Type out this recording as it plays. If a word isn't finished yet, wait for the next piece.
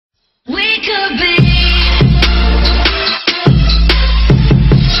could be.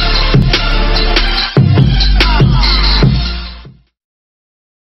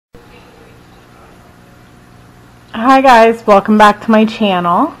 Hi guys, welcome back to my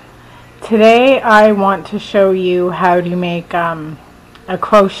channel. Today I want to show you how to make a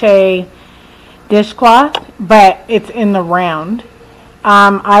crochet dishcloth, but it's in the round.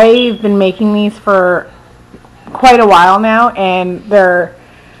 I've been making these for quite a while now, and they're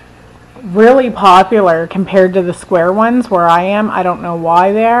really popular compared to the square ones where I am. I don't know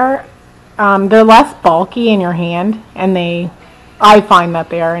why they are. They're less bulky in your hand, and I find that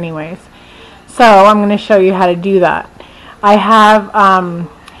they are anyways. So I'm going to show you how to do that. I have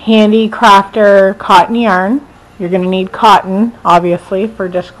Handicrafter cotton yarn. You're going to need cotton, obviously, for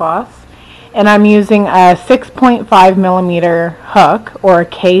dishcloths. And I'm using a 6.5 millimeter hook, or a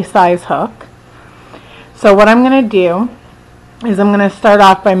K-size hook. So what I'm going to do is I'm going to start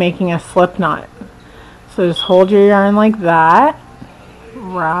off by making a slip knot. So just hold your yarn like that,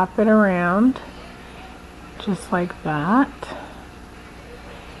 wrap it around just like that.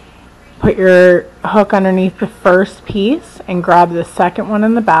 Put your hook underneath the first piece and grab the second one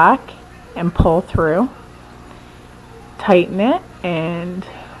in the back and pull through. Tighten it and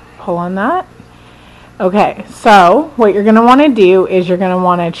pull on that. Okay, so what you're going to want to do is you're going to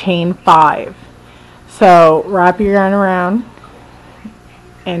want to chain 5. So wrap your yarn around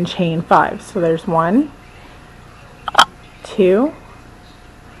and chain 5. So there's 1, 2,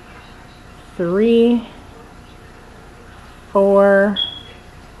 3, 4,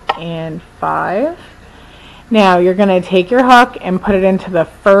 and 5. Now you're going to take your hook and put it into the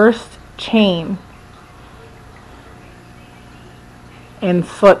first chain and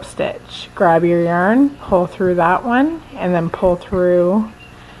slip stitch. Grab your yarn, pull through that one, and then pull through,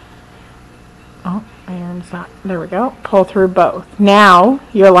 oh, my yarn's not, there we go, pull through both. Now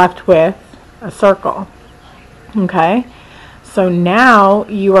you're left with a circle. Okay, so now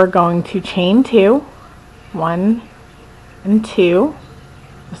you are going to chain 2, 1 and 2,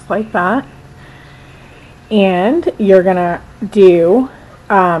 just like that, and you're gonna do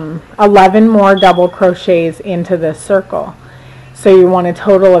 11 more double crochets into this circle. So you want a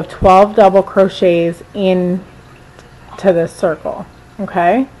total of 12 double crochets into this circle.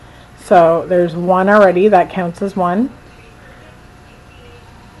 Okay, so there's 1 already, that counts as 1,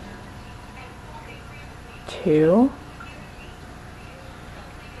 2,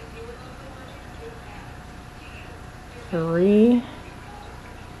 3,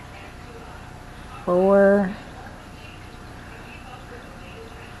 4,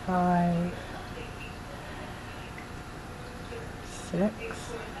 5, 6,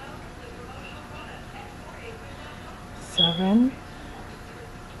 7,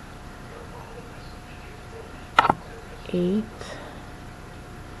 8,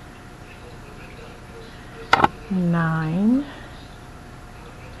 9,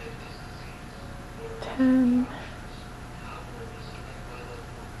 10,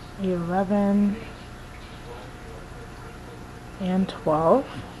 11, and 12.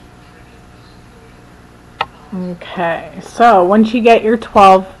 Okay, so once you get your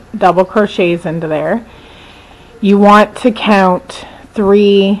 12 double crochets into there, you want to count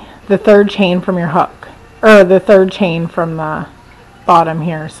the third chain from your hook, or the third chain from the bottom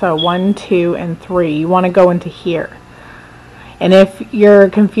here. So 1, 2, and 3. You want to go into here. And if you're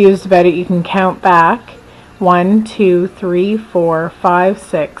confused about it, you can count back. 1, 2, 3, 4, 5,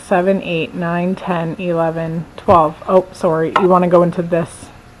 6, 7, 8, 9, 10, 11, 12. Oh, sorry. You want to go into this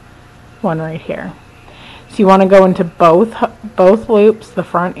one right here. So you want to go into both loops, the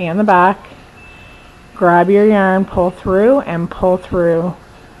front and the back. Grab your yarn, pull through, and pull through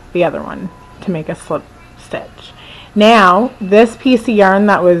the other one to make a slip stitch. Now, this piece of yarn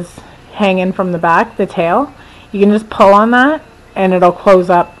that was hanging from the back, the tail, you can just pull on that and it'll close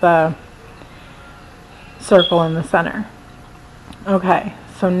up the circle in the center. Okay,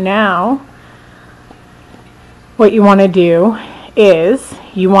 so now what you want to do is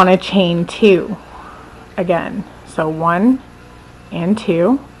you want to chain 2 again. So 1 and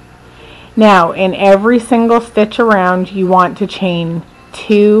 2. Now in every single stitch around you want to chain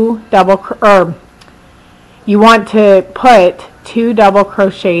 2 you want to put 2 double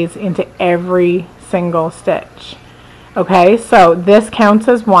crochets into every single stitch. Okay, so this counts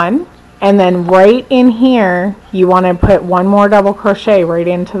as 1. And then right in here, you want to put 1 more double crochet right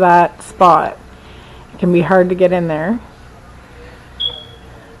into that spot. It can be hard to get in there.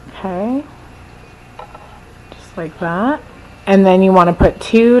 Okay, just like that. And then you want to put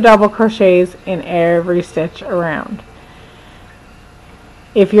 2 double crochets in every stitch around.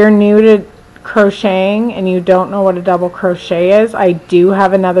 If you're new to crocheting and you don't know what a double crochet is, I do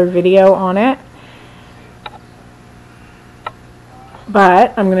have another video on it,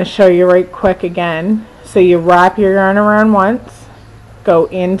 but I'm going to show you right quick again. So you wrap your yarn around once, go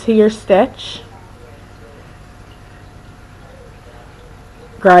into your stitch,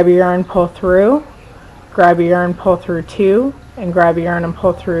 grab your yarn, pull through, grab your yarn, pull through two, and grab your yarn and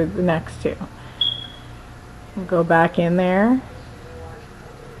pull through the next two. Go back in there,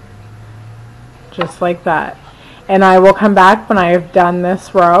 just like that. And I will come back when I have done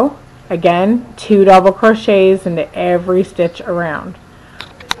this row. Again, 2 double crochets into every stitch around.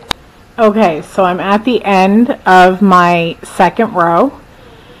 Okay, so I'm at the end of my second row.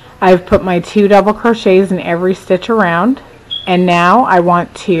 I've put my 2 double crochets in every stitch around, and now I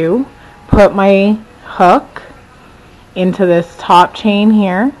want to put my hook into this top chain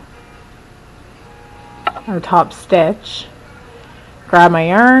here, or top stitch, grab my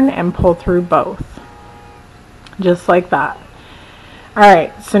yarn and pull through both, just like that.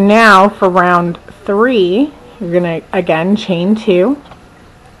 Alright, so now for round 3, you're going to again chain 2.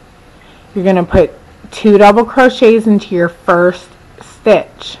 You're going to put 2 double crochets into your first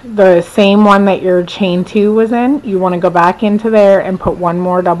stitch, the same one that your chain 2 was in. You want to go back into there and put 1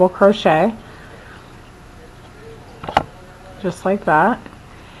 more double crochet, just like that.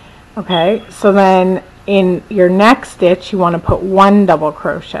 Okay, so then in your next stitch you want to put 1 double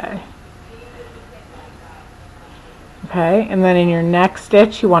crochet. Okay, and then in your next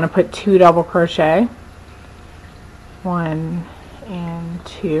stitch you want to put 2 double crochet, 1 and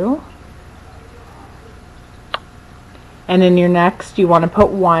 2, and in your next you want to put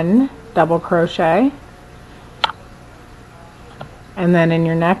 1 double crochet, and then in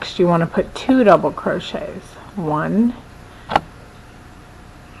your next you want to put 2 double crochets, 1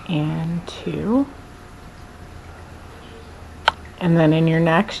 and 2, and then in your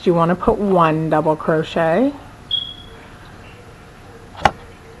next you want to put 1 double crochet,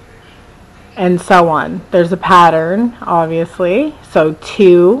 and so on. There's a pattern, obviously, so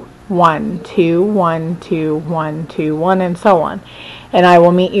 2, 1, 2, 1, 2, 1, 2, 1, and so on. And I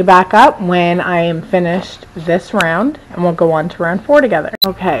will meet you back up when I am finished this round, and we'll go on to round 4 together.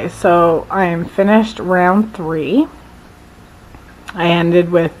 Okay, so I am finished round 3. I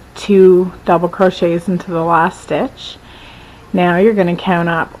ended with 2 double crochets into the last stitch. Now you're going to count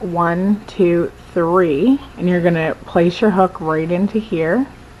up 1, 2, 3, and you're going to place your hook right into here,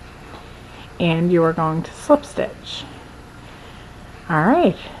 and you are going to slip stitch.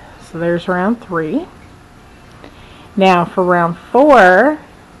 Alright, so there's round 3. Now for round 4,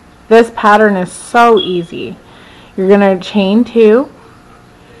 this pattern is so easy. You're going to chain 2,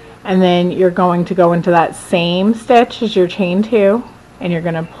 and then you're going to go into that same stitch as your chain 2, and you're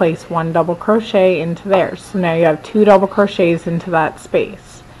going to place 1 double crochet into there. So now you have 2 double crochets into that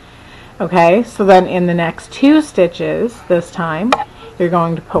space. Okay, so then in the next 2 stitches this time, you're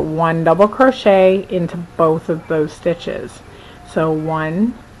going to put 1 double crochet into both of those stitches. So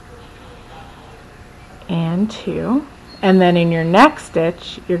 1 and 2, and then in your next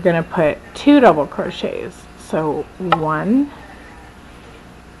stitch you're going to put 2 double crochets. So 1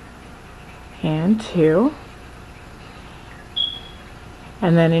 and 2,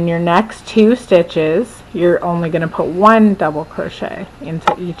 and then in your next 2 stitches you're only going to put 1 double crochet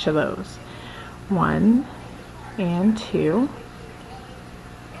into each of those. 1 and 2,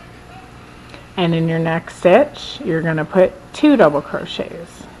 and in your next stitch you're going to put 2 double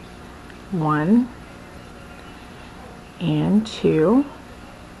crochets. 1 and 2,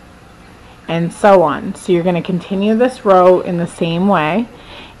 and so on. So you're going to continue this row in the same way.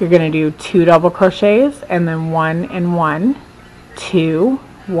 You're going to do 2 double crochets, and then 1 and 1, 2,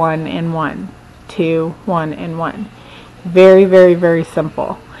 1 and 1, 2, 1 and 1. Very, very, very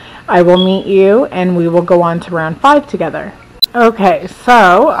simple. I will meet you and we will go on to round 5 together. Okay,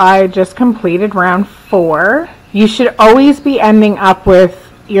 so I just completed round 4. You should always be ending up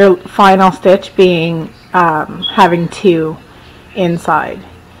with your final stitch being having 2 inside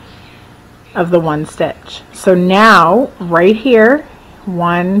of the 1 stitch. So now right here,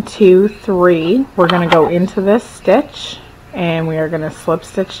 1, 2, 3, we're going to go into this stitch and we are going to slip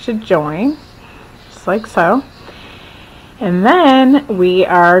stitch to join, just like so. And then we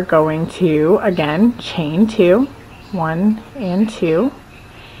are going to again chain 2, 1 and 2,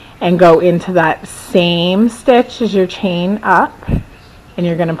 and go into that same stitch as your chain up, and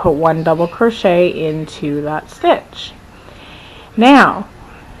you're going to put 1 double crochet into that stitch. Now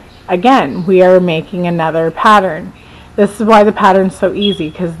again, we are making another pattern. This is why the pattern's so easy,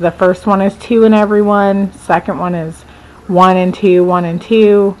 because the first one is 2 in every one, second one is 1 and 2, 1 and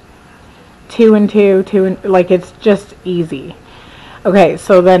 2, 2 and 2, 2 and, like, it's just easy. Okay,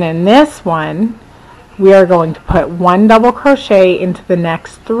 so then in this one, we are going to put 1 double crochet into the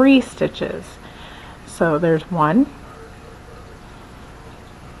next 3 stitches. So there's 1,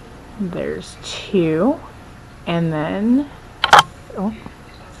 there's 2, and then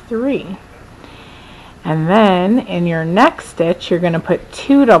 3. And then in your next stitch, you're going to put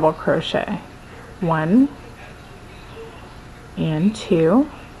 2 double crochet. 1 and 2.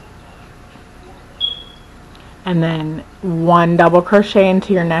 And then 1 double crochet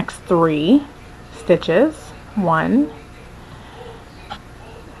into your next 3 stitches. 1,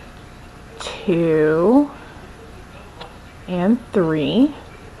 2, and 3.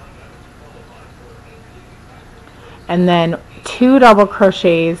 And then 2 double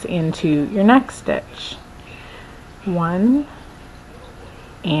crochets into your next stitch. 1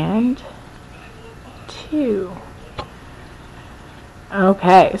 and 2.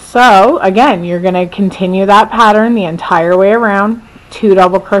 Okay, so again, you're going to continue that pattern the entire way around. 2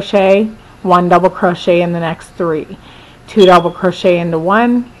 double crochet, 1 double crochet in the next 3. 2 double crochet into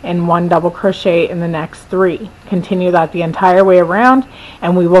 1 and 1 double crochet in the next 3. Continue that the entire way around,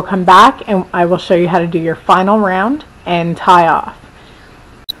 and we will come back and I will show you how to do your final round and tie off.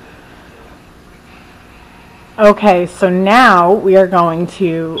 Okay, so now we are going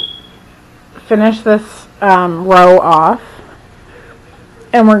to finish this row off,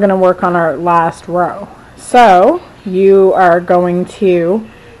 and we're going to work on our last row. So you are going to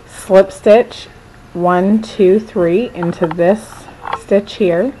slip stitch 1, 2, 3 into this stitch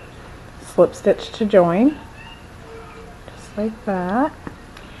here, slip stitch to join, just like that,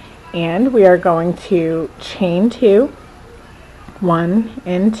 and we are going to chain 2, 1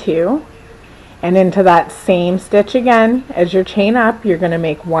 and 2, and into that same stitch again as your chain up, you're going to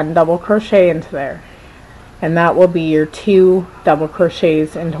make 1 double crochet into there. And that will be your 2 double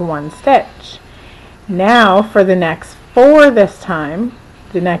crochets into 1 stitch. Now for the next 4 this time,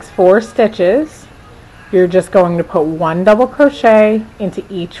 the next 4 stitches, you're just going to put 1 double crochet into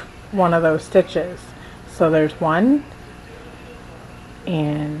each one of those stitches. So there's 1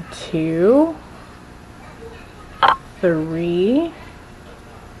 and 2, 3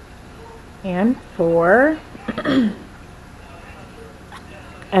 and 4.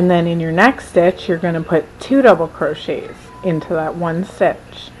 And then in your next stitch, you're going to put 2 double crochets into that 1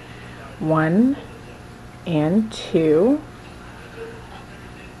 stitch. 1 and 2.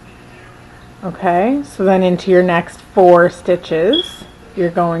 Okay, so then into your next 4 stitches, you're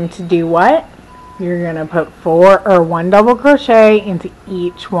going to do what? You're going to put 1 double crochet into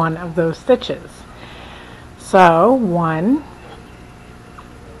each one of those stitches. So 1,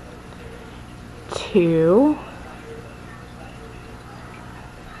 2,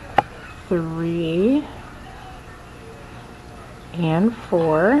 3 and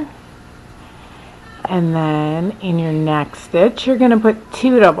 4, and then in your next stitch you're going to put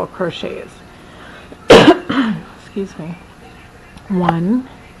 2 double crochets. Excuse me. 1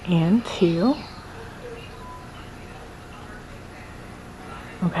 and 2.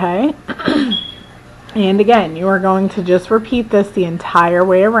 Okay. And again, you are going to just repeat this the entire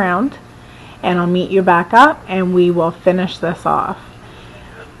way around, and I'll meet you back up and we will finish this off.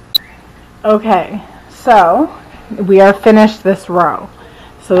 Okay, so we are finished this row.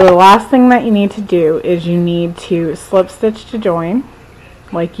 So the last thing that you need to do is you need to slip stitch to join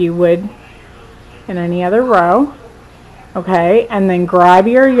like you would in any other row. Okay, and then grab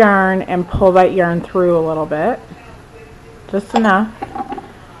your yarn and pull that yarn through a little bit, just enough,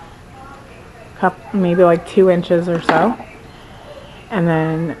 maybe like 2 inches or so, and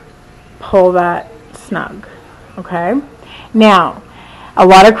then pull that snug. Okay, now a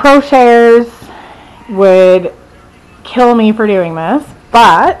lot of crocheters would kill me for doing this,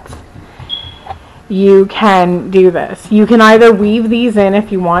 but you can do this. You can either weave these in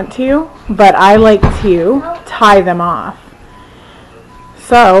if you want to, but I like to tie them off.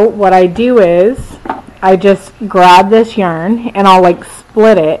 So what I do is I just grab this yarn and I'll like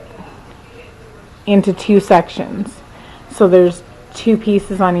split it into 2 sections. So there's 2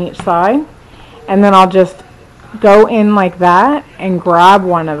 pieces on each side, and then I'll just go in like that and grab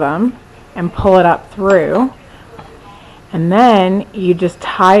one of them and pull it up through, and then you just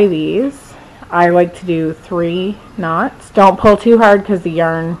tie these. I like to do 3 knots. Don't pull too hard because the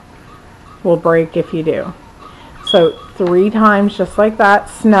yarn will break if you do. So 3 times just like that,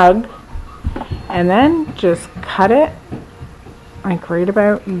 snug, and then just cut it like right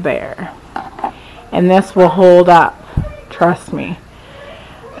about there, and this will hold up, trust me.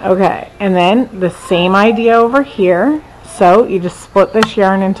 Okay, and then the same idea over here. So you just split this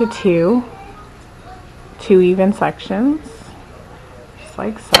yarn into 2 even sections, just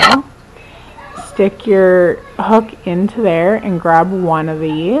like so. stick your hook into there and grab one of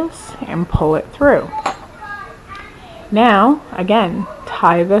these and pull it through. Now, again,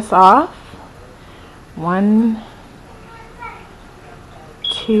 tie this off. 1,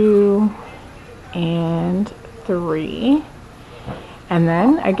 2, and 3. And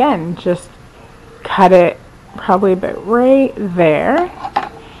then, again, just cut it probably about right there.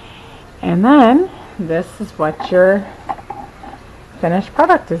 And then, this is what your finished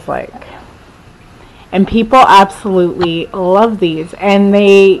product is like. And people absolutely love these, and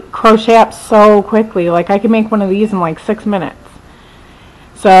they crochet up so quickly. Like, I can make one of these in like 6 minutes.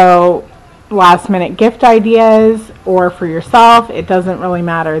 So last minute gift ideas or for yourself, it doesn't really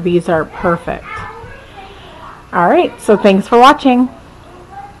matter. These are perfect. Alright, so thanks for watching.